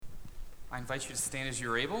I invite you to stand as you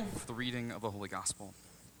are able for the reading of the Holy Gospel.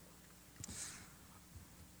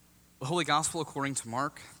 The Holy Gospel according to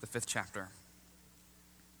Mark, the 5th chapter.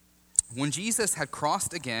 When Jesus had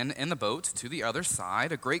crossed again in the boat to the other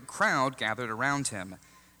side, a great crowd gathered around him,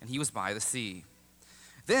 and he was by the sea.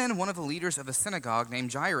 Then one of the leaders of the synagogue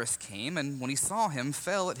named Jairus came, and when he saw him,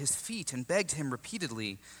 fell at his feet and begged him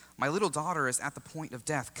repeatedly, "My little daughter is at the point of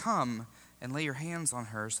death. Come and lay your hands on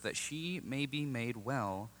her so that she may be made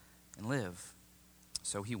well and live."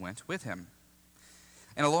 So he went with him.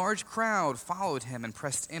 And a large crowd followed him and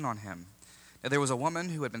pressed in on him. Now there was a woman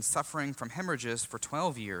who had been suffering from hemorrhages for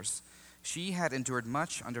 12 years. She had endured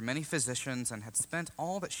much under many physicians and had spent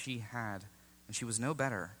all that she had, and she was no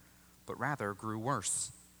better, but rather grew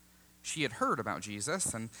worse. She had heard about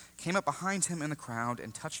Jesus and came up behind him in the crowd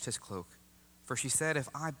and touched his cloak. For she said, "If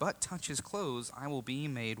I but touch his clothes, I will be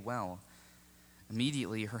made well."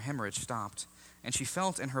 Immediately her hemorrhage stopped, and she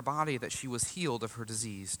felt in her body that she was healed of her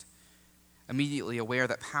disease. Immediately aware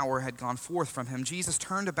that power had gone forth from him, Jesus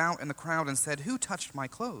turned about in the crowd and said, "Who touched my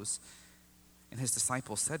clothes?" And his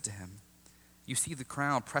disciples said to him, "You see the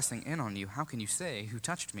crowd pressing in on you. How can you say, 'Who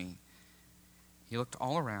touched me?'" He looked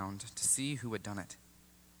all around to see who had done it.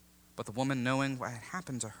 But the woman, knowing what had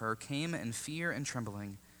happened to her, came in fear and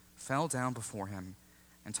trembling, fell down before him,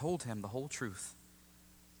 and told him the whole truth.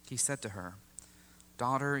 He said to her,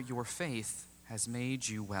 "Daughter, your faith has made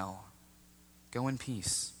you well. Go in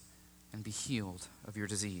peace and be healed of your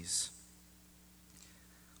disease."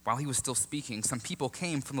 While he was still speaking, some people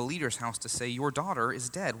came from the leader's house to say, "Your daughter is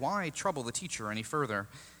dead. Why trouble the teacher any further?"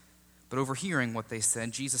 But overhearing what they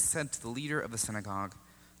said, Jesus said to the leader of the synagogue,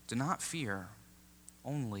 "Do not fear,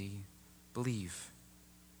 only believe."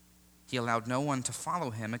 He allowed no one to follow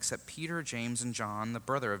him except Peter, James, and John, the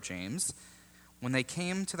brother of James. When they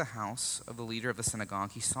came to the house of the leader of the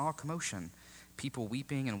synagogue, he saw a commotion, people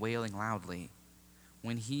weeping and wailing loudly.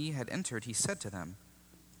 When he had entered, he said to them,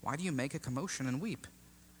 "Why do you make a commotion and weep?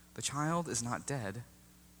 The child is not dead,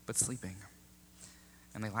 but sleeping."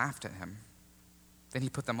 And they laughed at him. Then he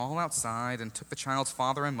put them all outside and took the child's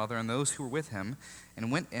father and mother and those who were with him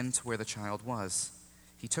and went in to where the child was.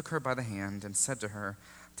 He took her by the hand and said to her,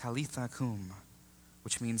 "Talitha cum,"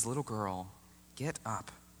 which means, "Little girl, get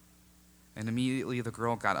up." And immediately the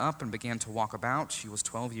girl got up and began to walk about. She was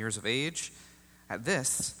 12 years of age. At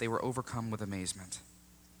this, they were overcome with amazement.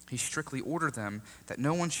 He strictly ordered them that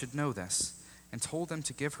no one should know this and told them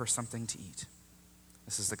to give her something to eat.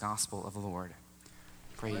 This is the gospel of the Lord.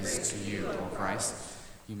 Praise to you, O Christ.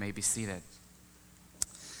 You may be seated.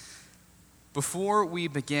 Before we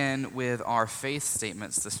begin with our faith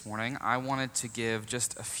statements this morning, I wanted to give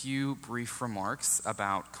just a few brief remarks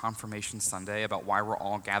about Confirmation Sunday, about why we're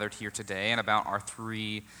all gathered here today, and about our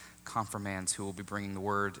three confirmands who will be bringing the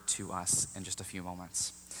word to us in just a few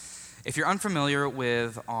moments. If you're unfamiliar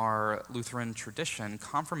with our Lutheran tradition,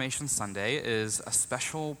 Confirmation Sunday is a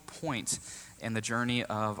special point in the journey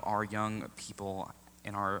of our young people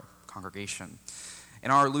in our congregation. In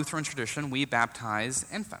our Lutheran tradition, we baptize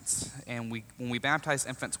infants. And when we baptize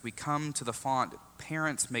infants, we come to the font,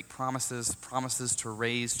 parents make promises to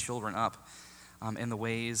raise children up in the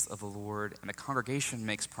ways of the Lord. And the congregation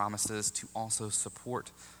makes promises to also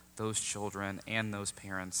support those children and those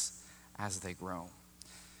parents as they grow.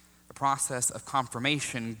 The process of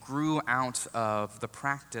confirmation grew out of the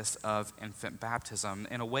practice of infant baptism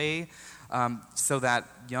in a way so that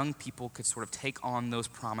young people could sort of take on those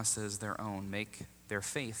promises their own, make their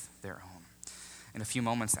faith their own. In a few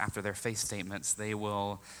moments after their faith statements, they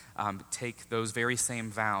will take those very same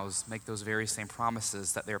vows, make those very same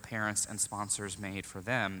promises that their parents and sponsors made for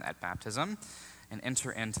them at baptism, and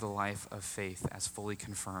enter into the life of faith as fully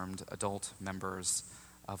confirmed adult members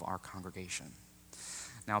of our congregation.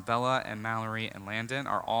 Now, Bella and Mallory and Landon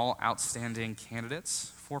are all outstanding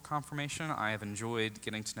candidates for confirmation. I have enjoyed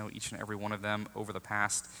getting to know each and every one of them over the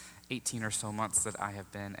past 18 or so months that I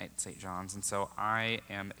have been at St. John's, and so I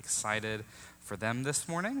am excited for them this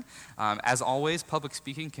morning. As always, public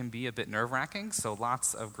speaking can be a bit nerve-wracking, so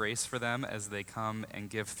lots of grace for them as they come and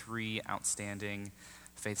give three outstanding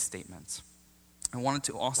faith statements. I wanted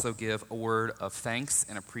to also give a word of thanks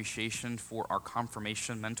and appreciation for our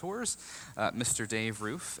confirmation mentors, Mr. Dave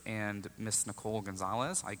Roof and Miss Nicole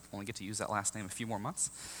Gonzalez. I only get to use that last name a few more months.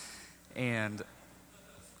 And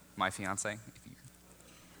my fiance.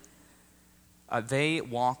 They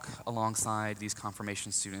walk alongside these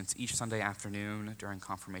confirmation students each Sunday afternoon during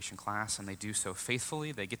confirmation class, and they do so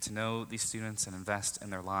faithfully. They get to know these students and invest in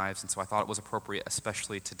their lives, and so I thought it was appropriate,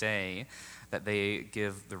 especially today, that they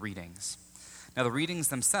give the readings. Now, the readings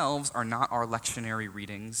themselves are not our lectionary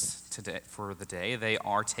readings today for the day. They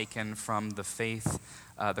are taken from the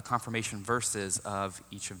the confirmation verses of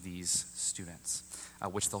each of these students,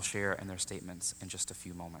 which they'll share in their statements in just a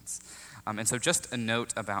few moments. And so just a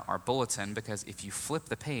note about our bulletin, because if you flip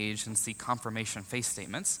the page and see confirmation faith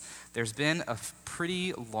statements, there's been a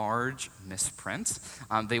pretty large misprint.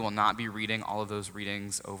 They will not be reading all of those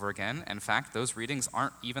readings over again. In fact, those readings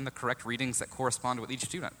aren't even the correct readings that correspond with each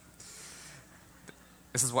student.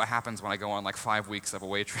 This is what happens when I go on like 5 weeks of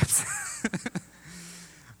away trips.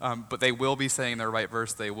 But they will be saying their right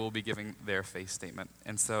verse. They will be giving their faith statement.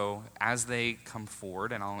 And so as they come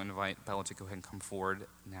forward, and I'll invite Bella to go ahead and come forward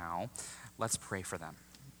now, let's pray for them.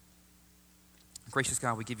 Gracious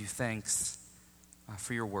God, we give you thanks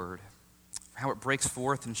for your word, for how it breaks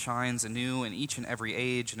forth and shines anew in each and every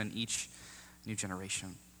age and in each new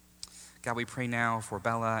generation. God, we pray now for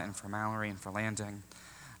Bella and for Mallory and for Landing,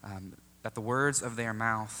 that the words of their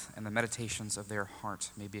mouth and the meditations of their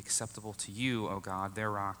heart may be acceptable to you, O God,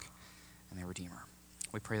 their rock and their redeemer.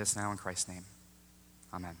 We pray this now in Christ's name.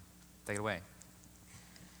 Amen. Take it away.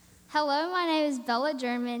 Hello, my name is Bella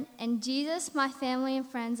German, and Jesus, my family, and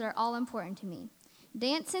friends are all important to me.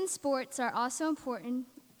 Dance and sports are also important,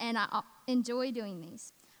 and I enjoy doing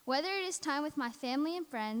these. Whether it is time with my family and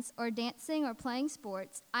friends, or dancing or playing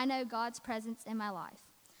sports, I know God's presence in my life.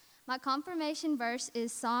 My confirmation verse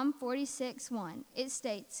is Psalm 46:1. It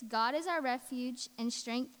states, "God is our refuge and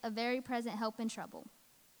strength, a very present help in trouble."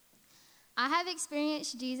 I have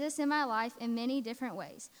experienced Jesus in my life in many different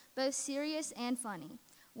ways, both serious and funny.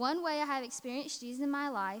 One way I have experienced Jesus in my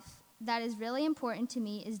life that is really important to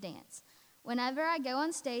me is dance. Whenever I go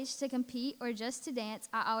on stage to compete or just to dance,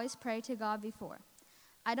 I always pray to God before.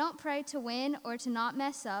 I don't pray to win or to not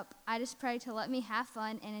mess up. I just pray to let me have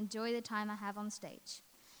fun and enjoy the time I have on stage.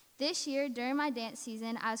 This year, during my dance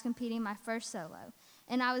season, I was competing my first solo,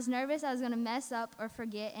 and I was nervous I was going to mess up or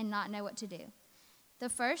forget and not know what to do. The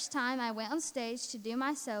first time I went on stage to do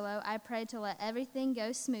my solo, I prayed to let everything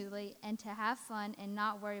go smoothly and to have fun and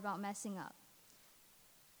not worry about messing up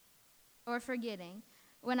or forgetting.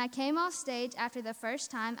 When I came off stage after the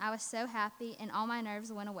first time, I was so happy and all my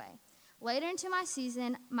nerves went away. Later into my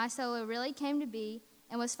season, my solo really came to be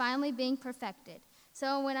and was finally being perfected.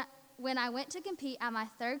 So when I went to compete at my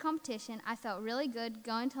third competition, I felt really good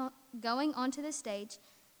going onto the stage.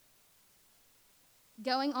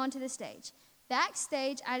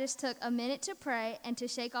 Backstage, I just took a minute to pray and to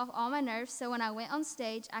shake off all my nerves so when I went on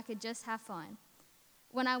stage, I could just have fun.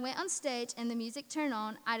 When I went on stage and the music turned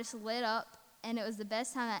on, I just lit up, and it was the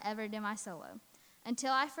best time I ever did my solo,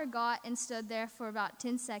 until I forgot and stood there for about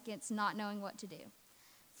 10 seconds not knowing what to do.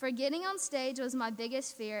 Forgetting on stage was my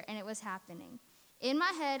biggest fear, and it was happening. In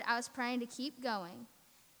my head, I was praying to keep going,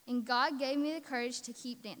 and God gave me the courage to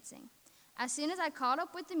keep dancing. As soon as I caught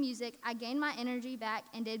up with the music, I gained my energy back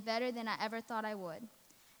and did better than I ever thought I would.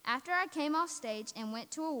 After I came off stage and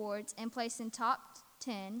went to awards and placed in top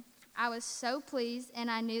 10, I was so pleased, and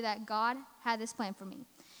I knew that God had this plan for me.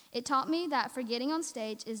 It taught me that forgetting on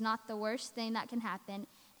stage is not the worst thing that can happen,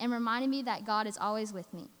 and reminded me that God is always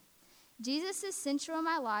with me. Jesus is central in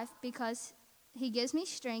my life because he gives me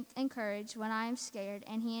strength and courage when I am scared,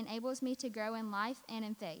 and he enables me to grow in life and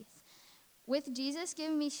in faith. With Jesus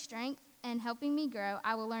giving me strength and helping me grow,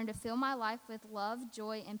 I will learn to fill my life with love,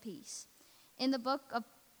 joy, and peace. In the book of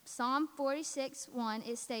Psalm 46:1,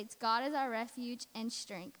 it states, "God is our refuge and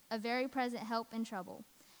strength, a very present help in trouble."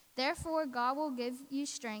 Therefore, God will give you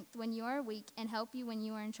strength when you are weak and help you when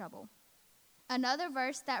you are in trouble. Another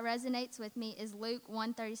verse that resonates with me is Luke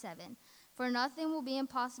 1:37, "For nothing will be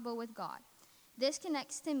impossible with God." This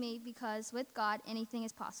connects to me because with God, anything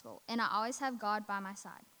is possible, and I always have God by my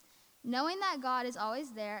side. Knowing that God is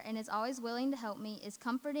always there and is always willing to help me is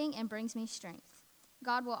comforting and brings me strength.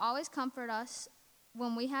 God will always comfort us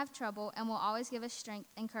when we have trouble and will always give us strength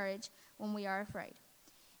and courage when we are afraid.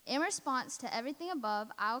 In response to everything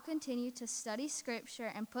above, I will continue to study Scripture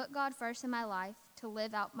and put God first in my life to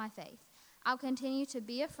live out my faith. I'll continue to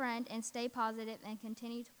be a friend and stay positive and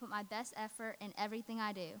continue to put my best effort in everything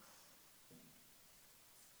I do.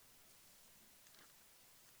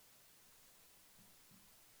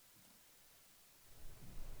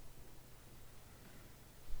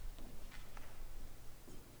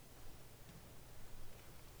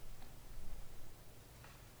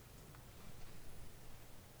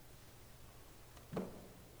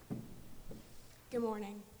 Good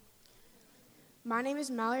morning. My name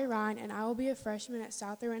is Mallory Ryan, and I will be a freshman at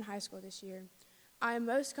South Irwin High School this year. I am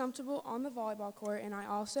most comfortable on the volleyball court, and I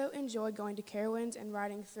also enjoy going to Carowinds and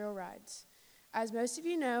riding thrill rides. As most of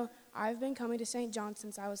you know, I've been coming to St. John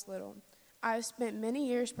since I was little. I have spent many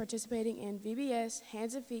years participating in VBS,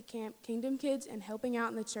 Hands and Feet Camp, Kingdom Kids, and helping out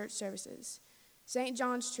in the church services. St.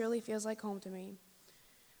 John's truly feels like home to me.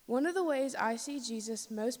 One of the ways I see Jesus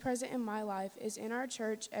most present in my life is in our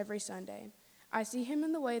church every Sunday. I see him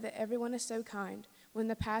in the way that everyone is so kind, when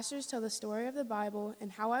the pastors tell the story of the Bible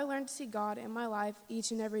and how I learn to see God in my life each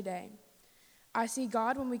and every day. I see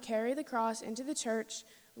God when we carry the cross into the church,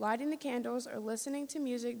 lighting the candles, or listening to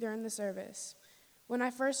music during the service. When I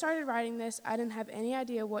first started writing this, I didn't have any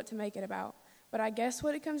idea what to make it about, but I guess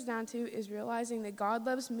what it comes down to is realizing that God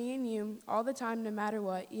loves me and you all the time no matter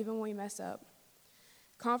what, even when we mess up.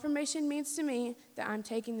 Confirmation means to me that I'm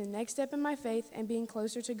taking the next step in my faith and being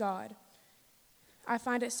closer to God. I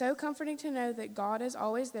find it so comforting to know that God is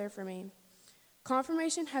always there for me.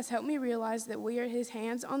 Confirmation has helped me realize that we are his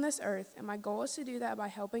hands on this earth, and my goal is to do that by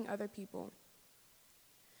helping other people.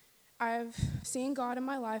 I've seen God in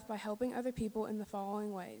my life by helping other people in the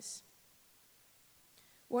following ways.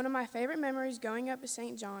 One of my favorite memories going up to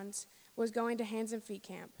St. John's was going to Hands and Feet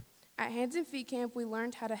Camp. At Hands and Feet Camp, we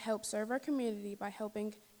learned how to help serve our community by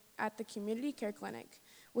helping at the community care clinic.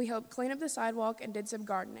 We helped clean up the sidewalk and did some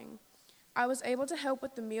gardening. I was able to help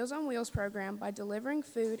with the Meals on Wheels program by delivering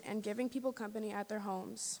food and giving people company at their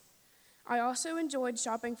homes. I also enjoyed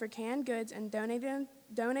shopping for canned goods and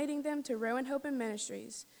donating them to Rowan Hope and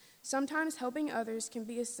Ministries. Sometimes helping others can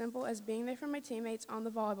be as simple as being there for my teammates on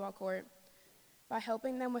the volleyball court by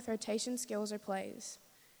helping them with rotation skills or plays.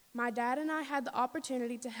 My dad and I had the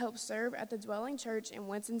opportunity to help serve at the Dwelling Church in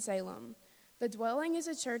Winston-Salem. The Dwelling is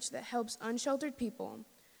a church that helps unsheltered people.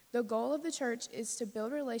 The goal of the church is to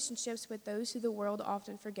build relationships with those who the world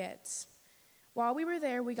often forgets. While we were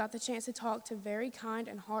there, we got the chance to talk to very kind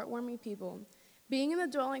and heartwarming people. Being in the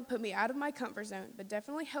Dwelling put me out of my comfort zone, but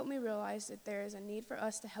definitely helped me realize that there is a need for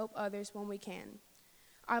us to help others when we can.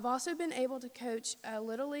 I've also been able to coach a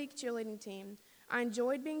Little League cheerleading team. I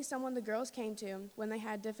enjoyed being someone the girls came to when they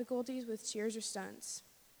had difficulties with cheers or stunts.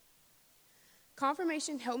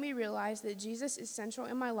 Confirmation helped me realize that Jesus is central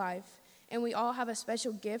in my life, and we all have a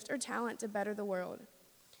special gift or talent to better the world.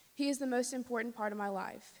 He is the most important part of my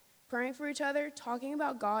life. Praying for each other, talking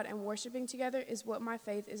about God, and worshiping together is what my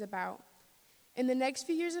faith is about. In the next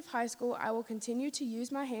few years of high school, I will continue to use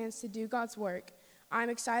my hands to do God's work. I'm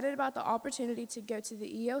excited about the opportunity to go to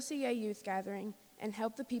the ELCA youth gathering and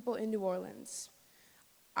help the people in New Orleans.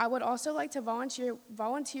 I would also like to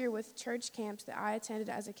volunteer with church camps that I attended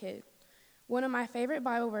as a kid. One of my favorite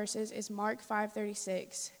Bible verses is Mark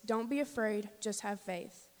 5:36. Don't be afraid, just have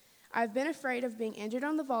faith. I've been afraid of being injured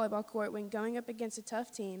on the volleyball court when going up against a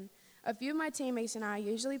tough team. A few of my teammates and I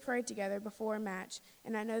usually pray together before a match,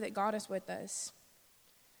 and I know that God is with us.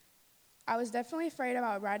 I was definitely afraid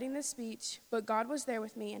about writing this speech, but God was there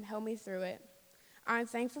with me and held me through it. I am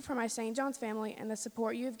thankful for my St. John's family and the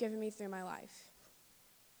support you have given me through my life.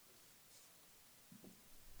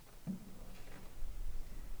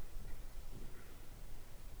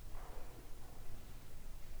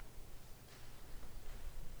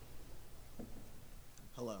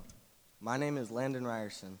 Hello, my name is Landon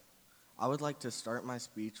Ryerson. I would like to start my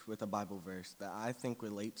speech with a Bible verse that I think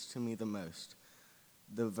relates to me the most.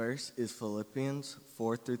 The verse is Philippians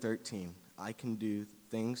 4-13. I can do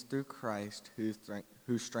things through Christ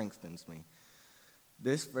who strengthens me.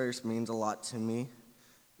 This verse means a lot to me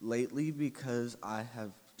lately because I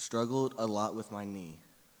have struggled a lot with my knee.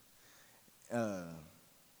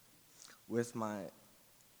 With my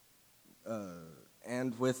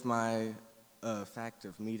fact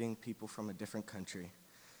of meeting people from a different country.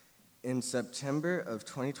 In September of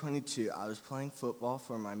 2022, I was playing football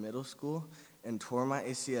for my middle school and tore my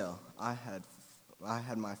ACL. I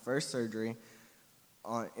had my first surgery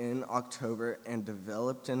in October and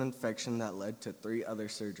developed an infection that led to 3 other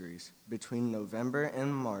surgeries between November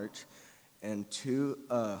and March and 2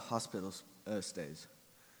 hospital stays.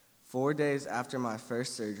 4 days after my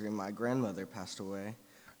first surgery, my grandmother passed away.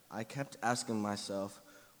 I kept asking myself,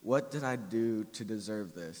 what did I do to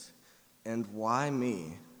deserve this? And why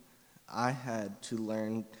me? I had to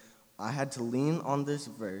lean on this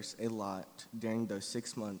verse a lot during those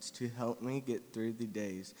 6 months to help me get through the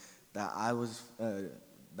days that I was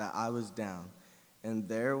down. And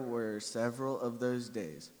there were several of those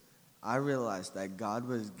days. I realized that God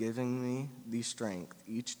was giving me the strength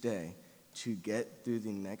each day to get through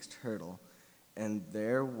the next hurdle. And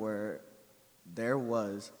there was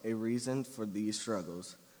a reason for these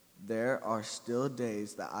struggles. There are still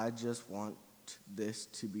days that I just want this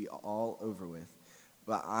to be all over with.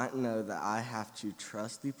 But I know that I have to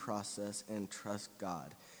trust the process and trust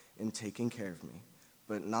God in taking care of me.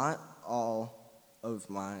 But not all of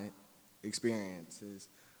my experiences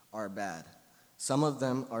are bad. Some of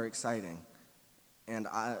them are exciting.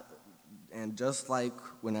 And just like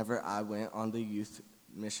whenever I went on the youth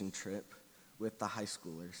mission trip with the high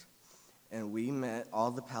schoolers, and we met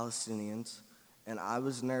all the Palestinians, and I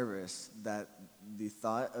was nervous that the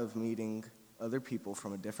thought of meeting other people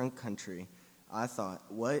from a different country, I thought,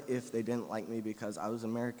 what if they didn't like me because I was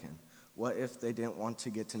American? What if they didn't want to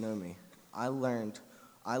get to know me? I leaned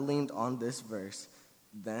on this verse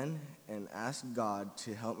then and asked God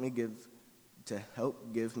to help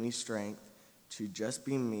give me strength to just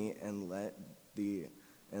be me and let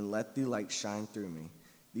the light shine through me.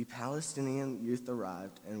 The Palestinian youth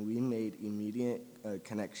arrived, and we made immediate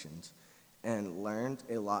connections and learned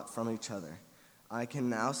a lot from each other. I can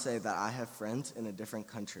now say that I have friends in a different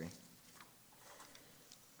country.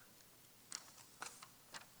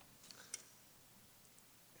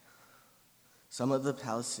 Some of the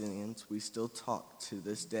Palestinians we still talk to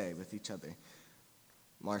this day with each other.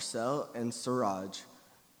 Marcel and Siraj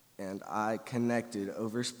and I connected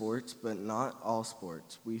over sports, but not all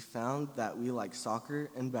sports. We found that we like soccer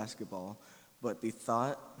and basketball, but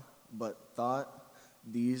thought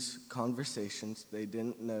these conversations they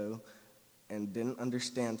didn't know and didn't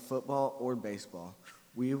understand football or baseball.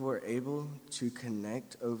 We were able to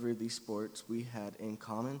connect over the sports we had in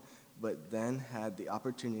common, but then had the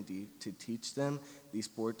opportunity to teach them the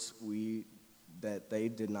sports that they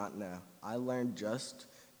did not know. I learned just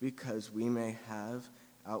because we may have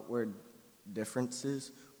outward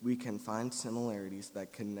differences, we can find similarities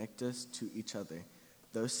that connect us to each other.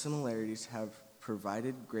 Those similarities have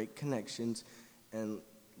provided great connections and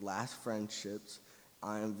last friendships.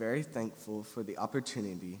 I am very thankful for the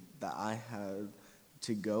opportunity that I had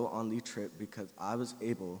to go on the trip because I was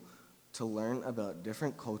able to learn about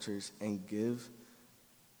different cultures and gave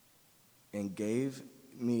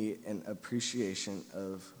me an appreciation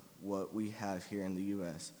of what we have here in the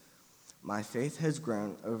U.S. My faith has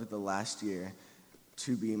grown over the last year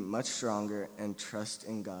to be much stronger and trust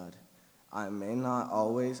in God. I may not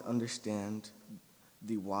always understand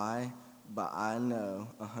the why, but I know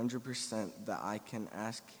 100% that I can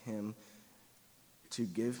ask Him to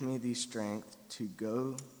give me the strength to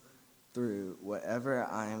go through whatever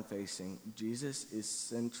I am facing. Jesus is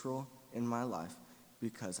central in my life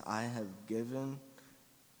because I have given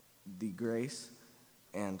the grace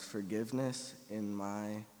and forgiveness in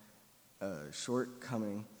my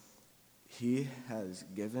shortcoming. He has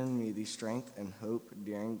given me the strength and hope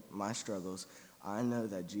during my struggles. I know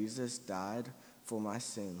that Jesus died for my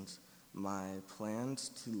sins. My plans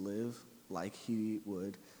to live like He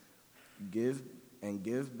would, give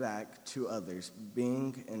back to others.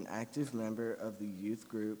 Being an active member of the youth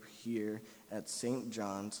group here at St.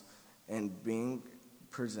 John's and being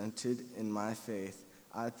presented in my faith,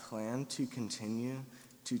 I plan to continue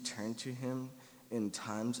to turn to Him in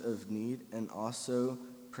times of need and also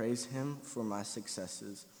praise Him for my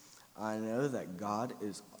successes. I know that God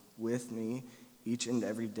is with me each and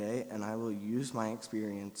every day, and I will use my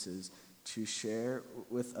experiences to share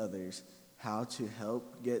with others how to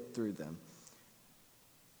help get through them.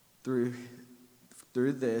 Through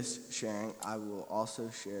this sharing, I will also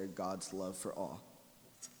share God's love for all.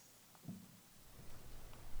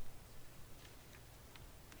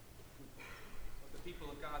 Let the people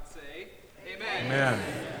of God say, Amen. Amen.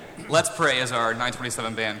 Let's pray as our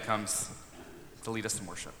 927 band comes to lead us in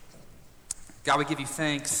worship. God, we give you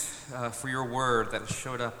thanks for your word that has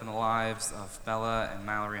showed up in the lives of Bella and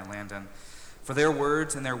Mallory and Landon, for their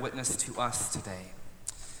words and their witness to us today.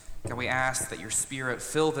 God, we ask that your Spirit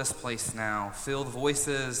fill this place now, fill the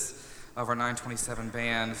voices of our 927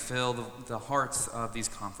 band, fill the hearts of these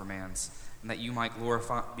confirmands, and that you might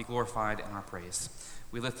be glorified in our praise.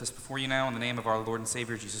 We lift this before you now in the name of our Lord and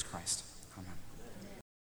Savior, Jesus Christ.